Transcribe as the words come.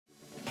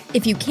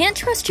If you can't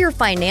trust your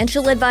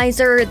financial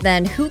advisor,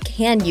 then who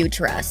can you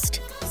trust?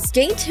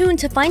 Stay tuned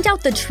to find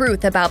out the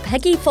truth about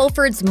Peggy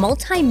Fulford's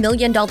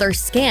multi-million-dollar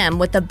scam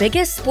with the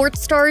biggest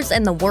sports stars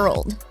in the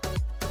world.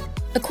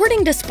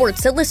 According to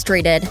Sports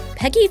Illustrated,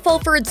 Peggy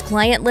Fulford's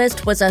client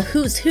list was a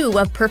who's who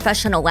of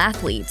professional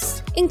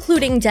athletes,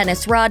 including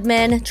Dennis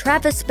Rodman,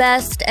 Travis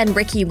Best, and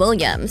Ricky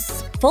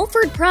Williams.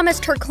 Fulford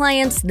promised her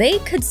clients they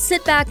could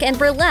sit back and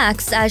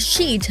relax as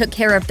she took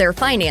care of their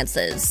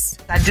finances.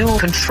 I do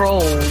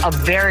control a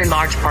very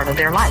large part of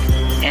their life,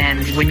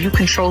 and when you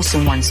control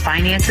someone's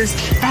finances,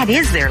 that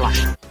is their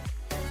life.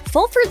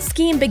 Fulford's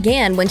scheme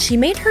began when she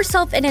made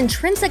herself an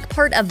intrinsic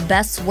part of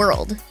Best's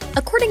world.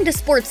 According to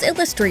Sports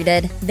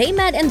Illustrated, they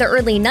met in the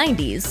early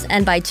 90s,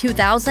 and by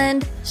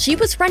 2000, she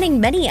was running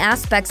many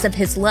aspects of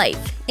his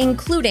life,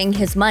 including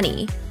his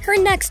money. Her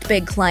next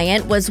big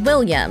client was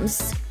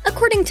Williams.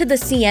 According to the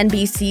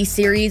CNBC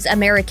series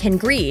American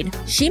Greed,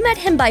 she met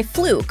him by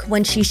fluke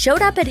when she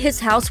showed up at his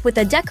house with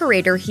a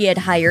decorator he had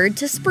hired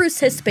to spruce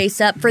his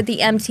space up for the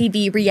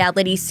MTV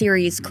reality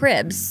series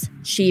Cribs.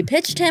 She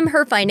pitched him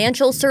her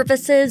financial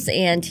services,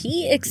 and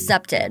he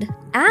accepted.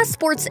 As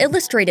Sports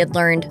Illustrated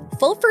learned,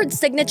 Fulford's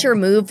signature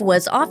move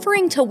was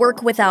offering to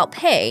work without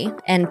pay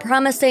and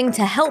promising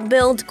to help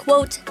build,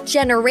 quote,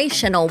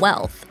 generational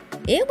wealth.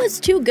 It was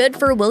too good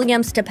for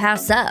Williams to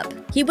pass up.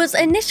 He was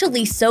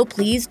initially so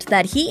pleased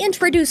that he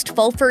introduced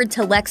Fulford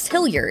to Lex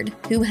Hilliard,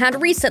 who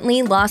had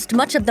recently lost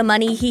much of the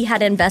money he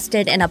had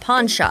invested in a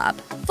pawn shop.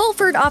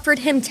 Fulford offered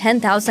him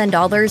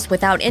 $10,000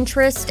 without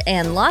interest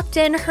and locked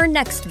in her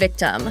next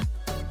victim.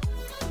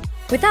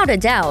 Without a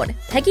doubt,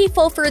 Peggy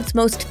Fulford's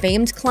most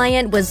famed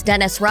client was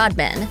Dennis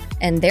Rodman,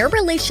 and their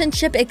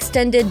relationship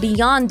extended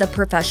beyond the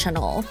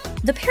professional.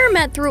 The pair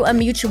met through a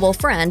mutual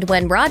friend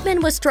when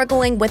Rodman was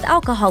struggling with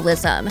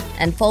alcoholism,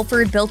 and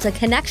Fulford built a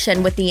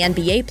connection with the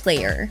NBA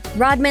player.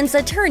 Rodman's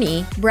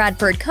attorney,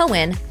 Bradford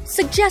Cohen,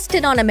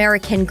 suggested on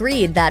American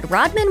Greed that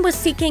Rodman was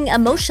seeking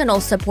emotional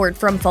support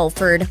from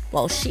Fulford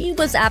while she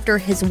was after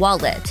his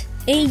wallet.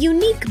 A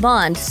unique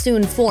bond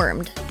soon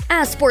formed.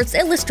 As Sports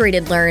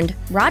Illustrated learned,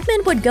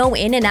 Rodman would go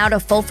in and out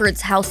of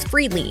Fulford's house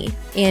freely,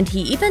 and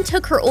he even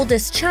took her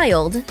oldest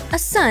child, a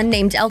son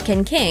named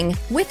Elkin King,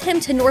 with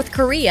him to North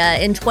Korea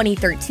in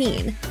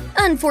 2013.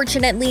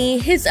 Unfortunately,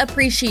 his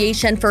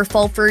appreciation for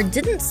Fulford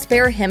didn't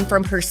spare him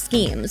from her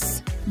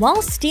schemes.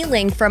 While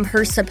stealing from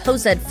her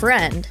supposed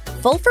friend,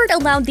 Fulford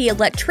allowed the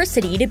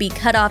electricity to be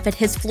cut off at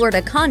his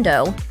Florida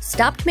condo,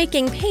 stopped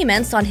making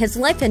payments on his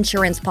life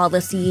insurance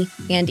policy,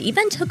 and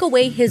even took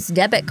away his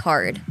debit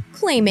card,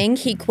 claiming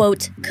he,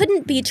 quote,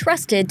 couldn't be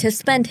trusted to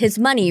spend his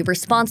money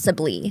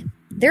responsibly.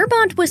 Their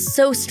bond was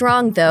so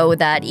strong, though,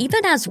 that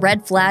even as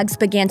red flags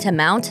began to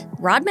mount,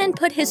 Rodman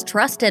put his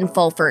trust in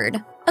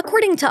Fulford.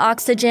 According to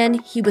Oxygen,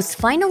 he was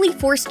finally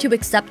forced to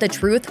accept the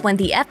truth when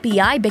the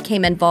FBI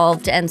became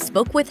involved and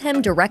spoke with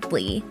him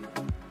directly.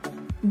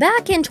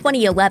 Back in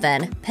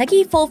 2011,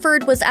 Peggy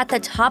Fulford was at the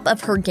top of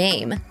her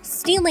game,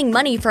 stealing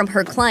money from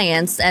her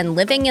clients and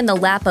living in the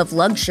lap of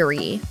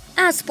luxury.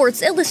 As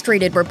Sports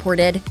Illustrated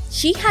reported,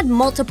 she had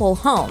multiple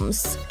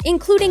homes,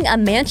 including a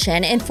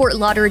mansion in Fort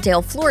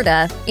Lauderdale,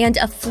 Florida, and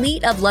a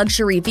fleet of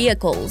luxury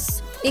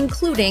vehicles,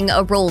 including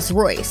a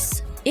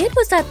Rolls-Royce. It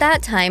was at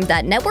that time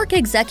that network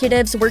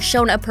executives were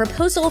shown a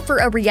proposal for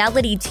a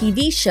reality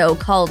TV show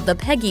called The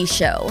Peggy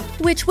Show,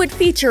 which would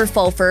feature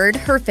Fulford,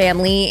 her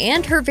family,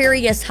 and her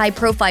various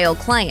high-profile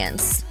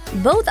clients.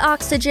 Both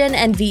Oxygen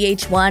and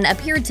VH1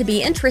 appeared to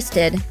be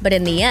interested, but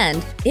in the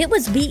end, it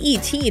was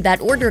BET that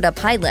ordered a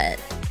pilot.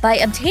 By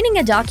obtaining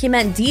a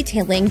document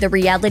detailing the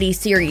reality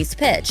series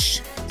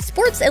pitch,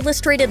 Sports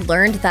Illustrated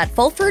learned that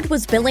Fulford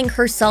was billing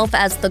herself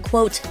as the,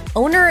 quote,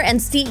 owner and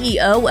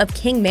CEO of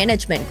King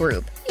Management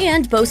Group,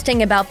 and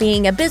boasting about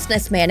being a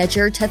business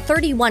manager to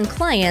 31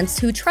 clients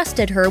who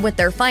trusted her with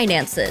their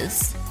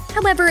finances.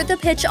 However, the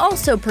pitch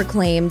also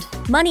proclaimed,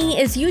 money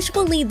is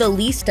usually the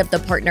least of the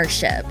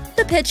partnership.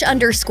 The pitch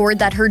underscored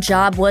that her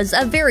job was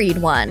a varied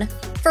one.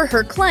 For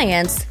her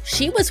clients,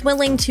 she was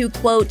willing to,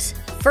 quote,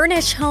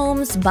 furnish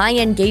homes, buy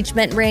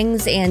engagement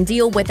rings, and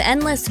deal with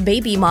endless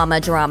baby mama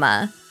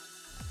drama.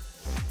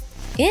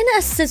 In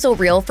a sizzle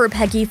reel for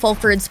Peggy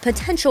Fulford's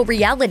potential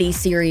reality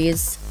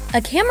series,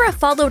 a camera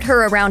followed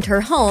her around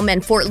her home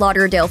in Fort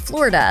Lauderdale,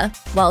 Florida,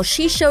 while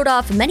she showed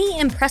off many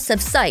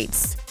impressive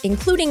sights,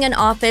 including an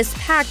office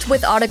packed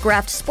with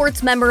autographed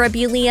sports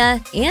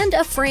memorabilia and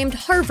a framed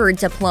Harvard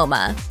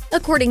diploma,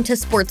 according to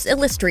Sports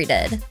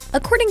Illustrated.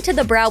 According to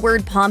the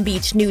Broward Palm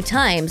Beach New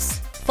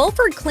Times,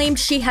 Fulford claimed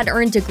she had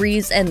earned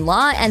degrees in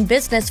law and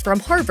business from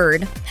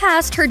Harvard,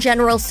 passed her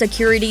General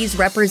Securities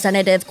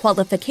Representative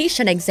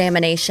Qualification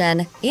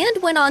examination,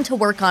 and went on to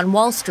work on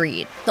Wall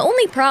Street. The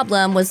only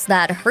problem was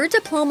that her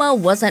diploma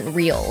wasn't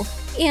real,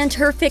 and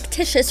her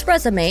fictitious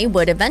resume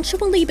would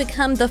eventually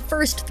become the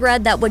first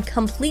thread that would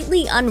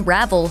completely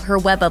unravel her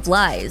web of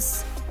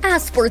lies.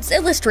 As Sports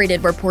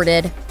Illustrated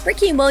reported,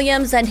 Ricky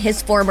Williams and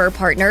his former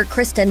partner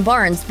Kristen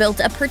Barnes built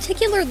a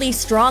particularly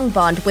strong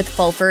bond with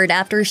Fulford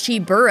after she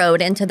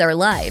burrowed into their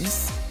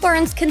lives.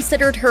 Barnes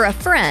considered her a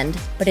friend,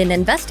 but an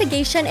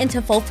investigation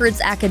into Fulford's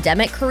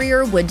academic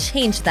career would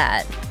change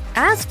that.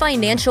 As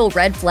financial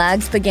red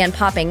flags began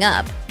popping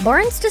up,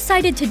 Barnes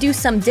decided to do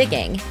some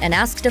digging and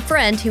asked a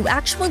friend who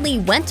actually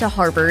went to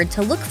Harvard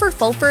to look for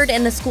Fulford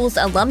in the school's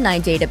alumni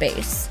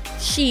database.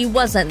 She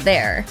wasn't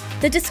there.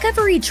 The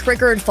discovery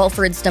triggered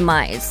Fulford's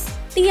demise.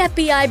 The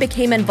FBI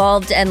became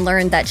involved and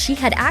learned that she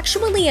had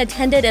actually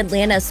attended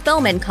Atlanta's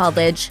Spelman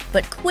College,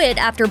 but quit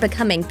after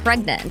becoming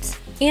pregnant.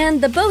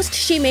 And the boast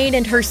she made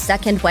in her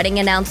second wedding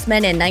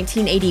announcement in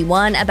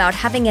 1981 about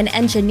having an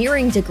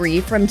engineering degree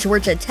from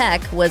Georgia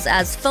Tech was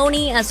as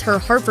phony as her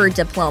Harvard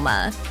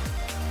diploma.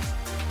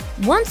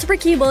 Once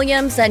Ricky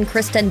Williams and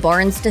Kristen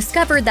Barnes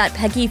discovered that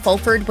Peggy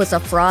Fulford was a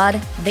fraud,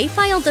 they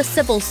filed a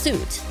civil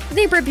suit.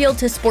 They revealed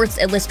to Sports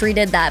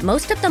Illustrated that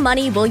most of the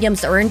money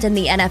Williams earned in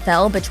the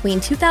NFL between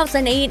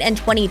 2008 and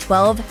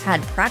 2012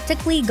 had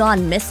practically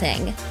gone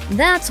missing.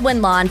 That's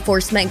when law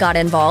enforcement got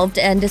involved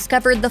and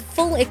discovered the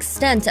full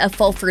extent of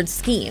Fulford's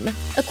scheme.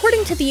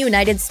 According to the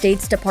United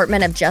States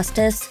Department of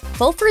Justice,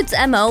 Fulford's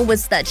MO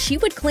was that she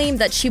would claim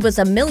that she was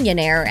a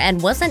millionaire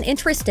and wasn't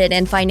interested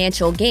in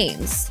financial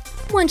gains.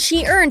 Once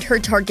she earned her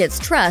target's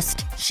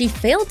trust, she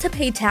failed to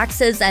pay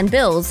taxes and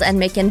bills and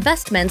make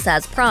investments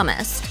as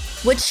promised.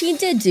 What she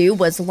did do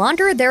was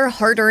launder their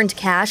hard-earned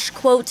cash,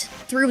 quote,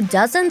 through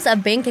dozens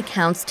of bank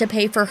accounts to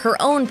pay for her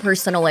own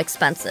personal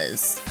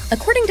expenses.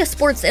 According to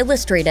Sports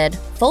Illustrated,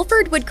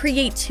 Fulford would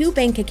create 2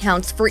 bank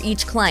accounts for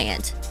each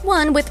client,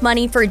 one with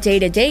money for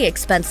day-to-day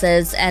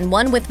expenses and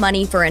one with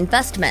money for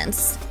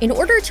investments. In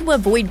order to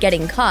avoid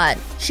getting caught,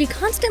 she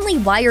constantly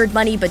wired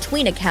money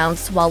between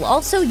accounts while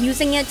also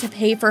using it to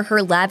pay for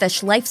her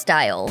lavish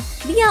lifestyle.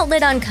 The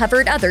outlet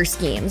uncovered other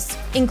schemes,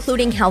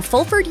 including how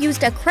Fulford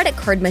used a credit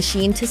card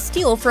machine to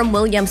steal from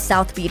Williams'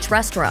 South Beach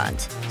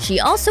restaurant. She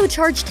also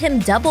charged him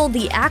double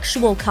the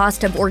actual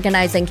cost of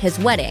organizing his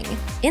wedding.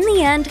 In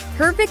the end,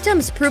 her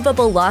victims'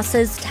 provable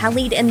losses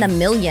tallied in the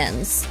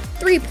millions.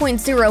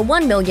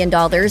 $3.01 million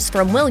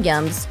from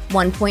Williams,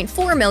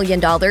 $1.4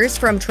 million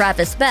from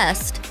Travis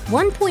Best,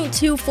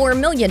 $1.24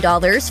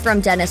 million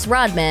from Dennis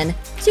Rodman,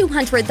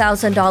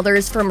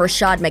 $200,000 from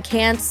Rashad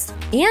McCants,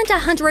 and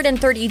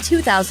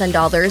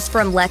 $132,000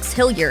 from Lex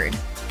Hilliard.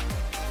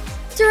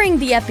 During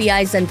the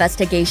FBI's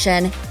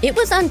investigation, it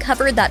was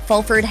uncovered that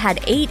Fulford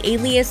had 8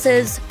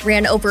 aliases,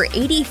 ran over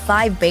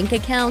 85 bank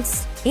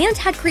accounts, and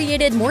had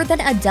created more than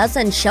a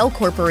dozen shell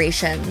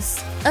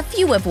corporations, a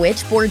few of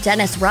which bore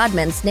Dennis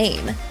Rodman's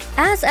name.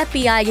 As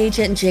FBI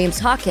agent James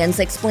Hawkins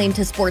explained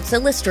to Sports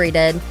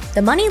Illustrated,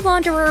 the money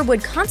launderer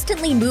would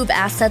constantly move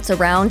assets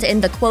around in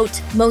the, quote,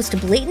 most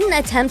blatant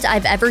attempt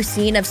I've ever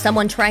seen of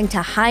someone trying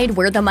to hide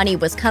where the money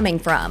was coming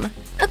from.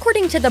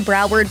 According to the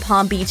Broward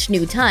Palm Beach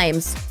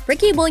New-Times,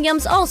 Ricky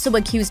Williams also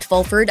accused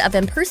Fulford of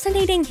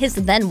impersonating his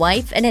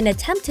then-wife in an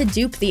attempt to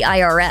dupe the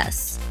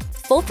IRS.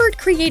 Fulford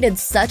created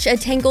such a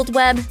tangled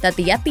web that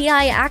the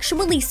FBI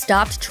actually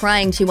stopped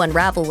trying to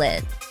unravel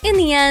it. In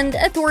the end,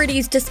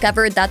 authorities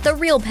discovered that the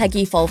real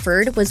Peggy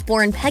Fulford was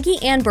born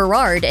Peggy Ann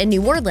Berard in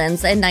New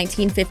Orleans in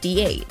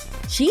 1958.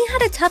 She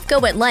had a tough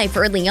go at life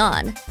early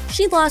on.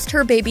 She lost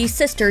her baby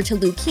sister to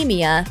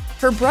leukemia,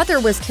 her brother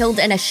was killed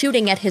in a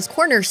shooting at his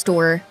corner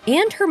store,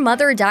 and her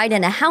mother died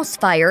in a house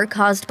fire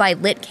caused by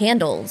lit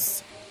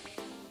candles.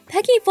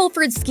 Peggy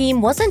Fulford's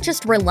scheme wasn't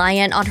just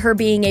reliant on her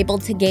being able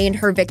to gain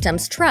her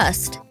victims'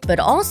 trust,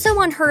 but also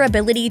on her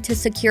ability to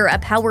secure a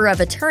power of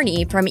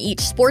attorney from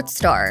each sports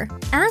star.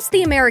 As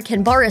the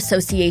American Bar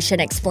Association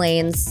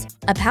explains,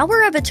 a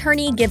power of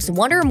attorney gives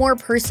one or more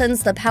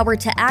persons the power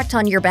to act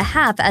on your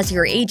behalf as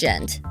your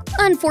agent.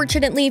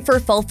 Unfortunately for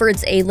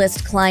Fulford's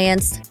A-list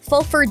clients,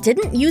 Fulford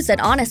didn't use it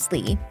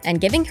honestly,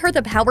 and giving her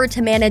the power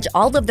to manage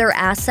all of their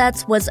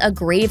assets was a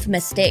grave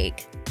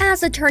mistake.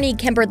 As attorney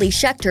Kimberly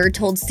Schechter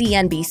told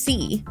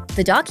CNBC,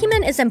 the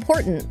document is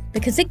important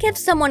because it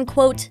gives someone,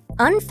 quote,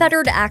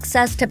 unfettered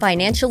access to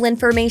financial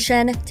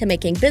information, to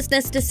making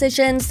business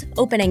decisions,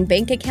 opening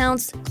bank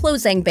accounts,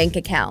 closing bank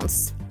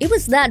accounts. It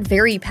was that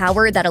very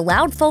power that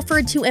allowed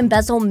Fulford to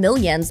embezzle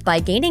millions by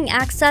gaining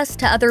access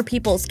to other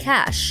people's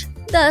cash,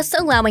 thus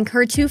allowing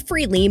her to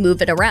freely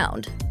move it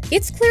around.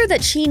 It's clear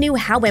that she knew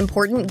how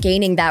important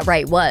gaining that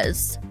right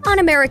was. On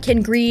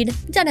American Greed,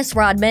 Dennis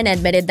Rodman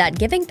admitted that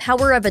giving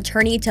power of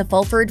attorney to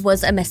Fulford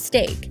was a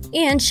mistake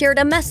and shared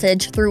a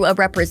message through a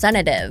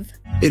representative.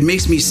 It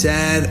makes me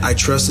sad. I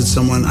trusted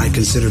someone I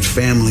considered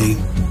family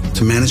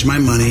to manage my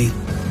money,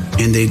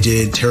 and they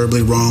did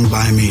terribly wrong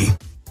by me.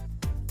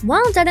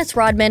 While Dennis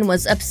Rodman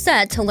was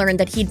upset to learn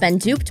that he'd been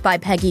duped by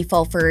Peggy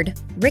Fulford,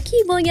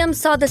 Ricky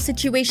Williams saw the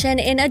situation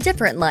in a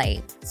different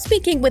light.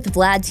 Speaking with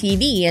Vlad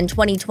TV in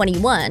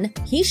 2021,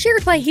 he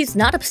shared why he's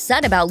not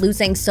upset about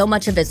losing so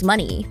much of his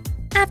money.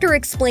 After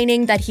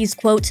explaining that he's,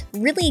 quote,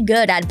 really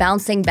good at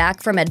bouncing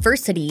back from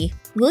adversity,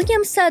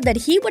 Williams said that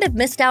he would have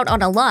missed out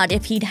on a lot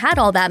if he'd had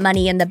all that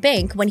money in the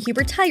bank when he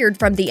retired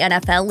from the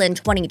NFL in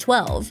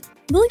 2012.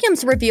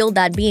 Williams revealed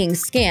that being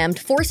scammed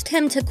forced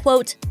him to,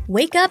 quote,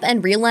 "wake up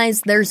and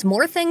realize there's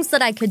more things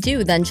that I could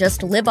do than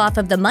just live off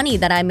of the money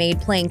that I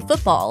made playing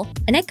football,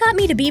 and it got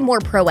me to be more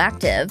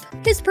proactive."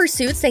 His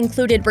pursuits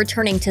included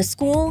returning to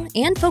school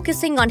and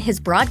focusing on his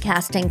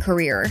broadcasting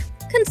career.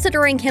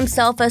 Considering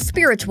himself a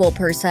spiritual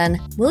person,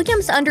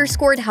 Williams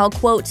underscored how,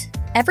 quote,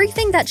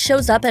 "everything that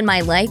shows up in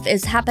my life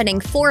is happening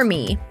for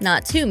me,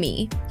 not to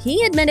me."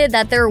 He admitted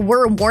that there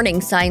were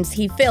warning signs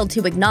he failed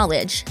to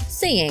acknowledge,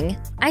 saying,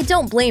 "I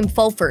don't blame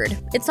Fulford,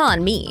 it's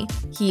on me."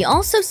 He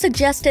also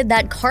suggested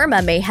that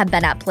karma may have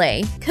been at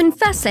play,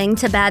 confessing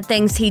to bad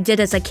things he did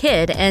as a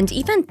kid and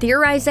even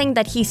theorizing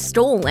that he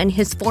stole in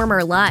his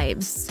former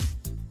lives.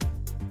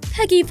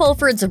 Peggy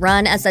Fulford's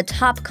run as a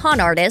top con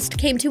artist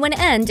came to an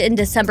end in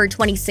December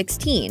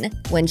 2016,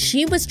 when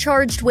she was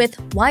charged with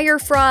wire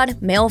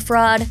fraud, mail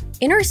fraud,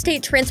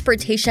 interstate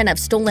transportation of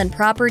stolen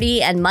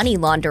property, and money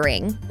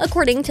laundering,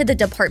 according to the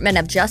Department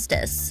of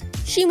Justice.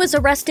 She was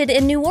arrested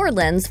in New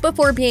Orleans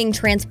before being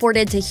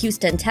transported to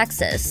Houston,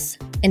 Texas.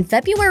 In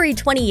February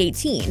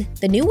 2018,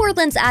 the New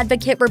Orleans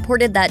Advocate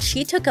reported that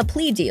she took a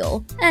plea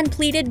deal and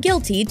pleaded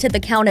guilty to the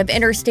count of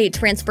interstate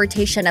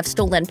transportation of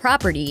stolen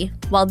property,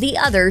 while the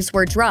others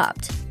were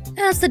dropped.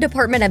 As the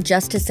Department of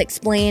Justice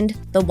explained,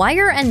 the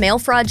wire and mail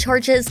fraud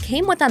charges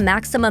came with a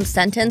maximum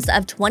sentence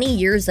of 20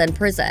 years in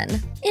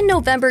prison. In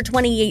November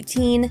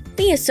 2018,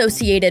 the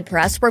Associated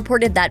Press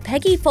reported that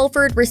Peggy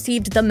Fulford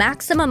received the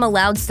maximum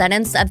allowed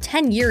sentence of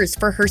 10 years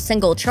for her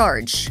single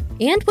charge,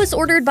 and was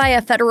ordered by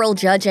a federal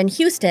judge in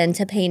Houston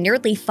to pay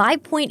nearly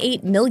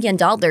 $5.8 million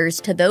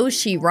to those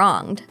she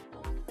wronged.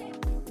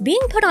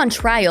 Being put on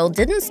trial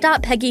didn't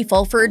stop Peggy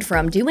Fulford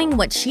from doing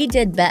what she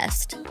did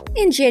best.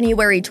 In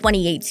January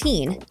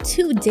 2018,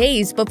 2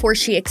 days before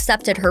she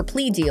accepted her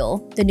plea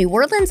deal, the New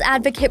Orleans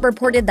Advocate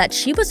reported that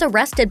she was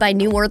arrested by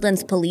New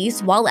Orleans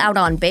police while out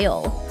on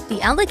bail.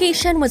 The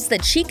allegation was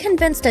that she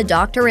convinced a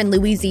doctor in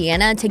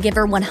Louisiana to give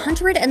her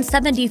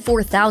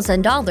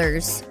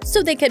 $174,000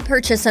 so they could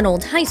purchase an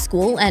old high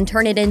school and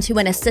turn it into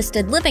an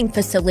assisted living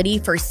facility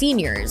for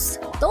seniors.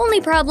 The only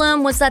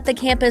problem was that the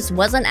campus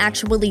wasn't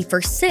actually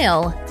for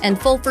sale,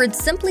 and Fulford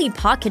simply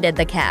pocketed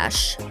the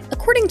cash.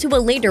 According to a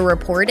later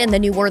report in the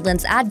New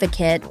Orleans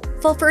Advocate,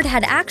 Fulford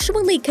had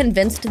actually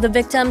convinced the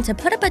victim to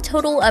put up a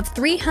total of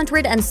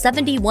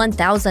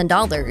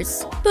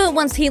 $371,000. But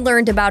once he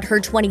learned about her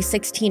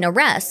 2016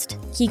 arrest,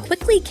 he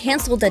quickly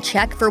canceled a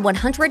check for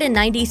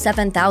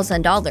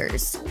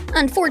 $197,000.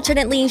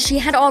 Unfortunately, she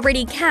had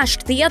already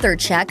cashed the other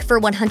check for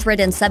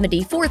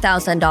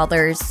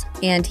 $174,000,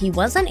 and he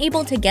wasn't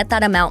able to get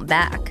that amount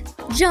back.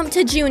 Jump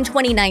to June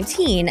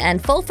 2019,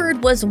 and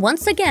Fulford was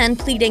once again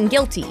pleading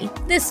guilty,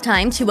 this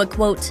time to a,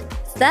 quote,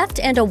 "theft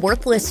and a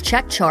worthless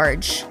check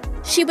charge."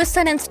 She was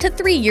sentenced to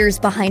 3 years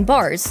behind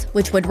bars,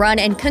 which would run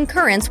in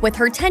concurrence with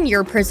her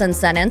 10-year prison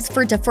sentence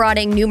for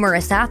defrauding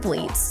numerous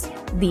athletes.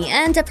 The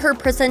end of her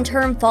prison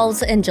term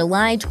falls in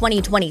July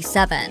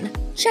 2027.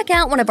 Check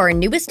out one of our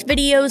newest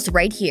videos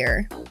right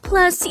here.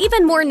 Plus,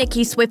 even more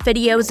Nicki Swift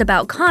videos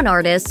about con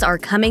artists are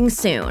coming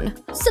soon.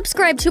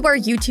 Subscribe to our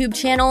YouTube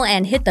channel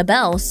and hit the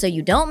bell so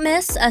you don't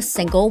miss a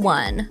single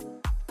one.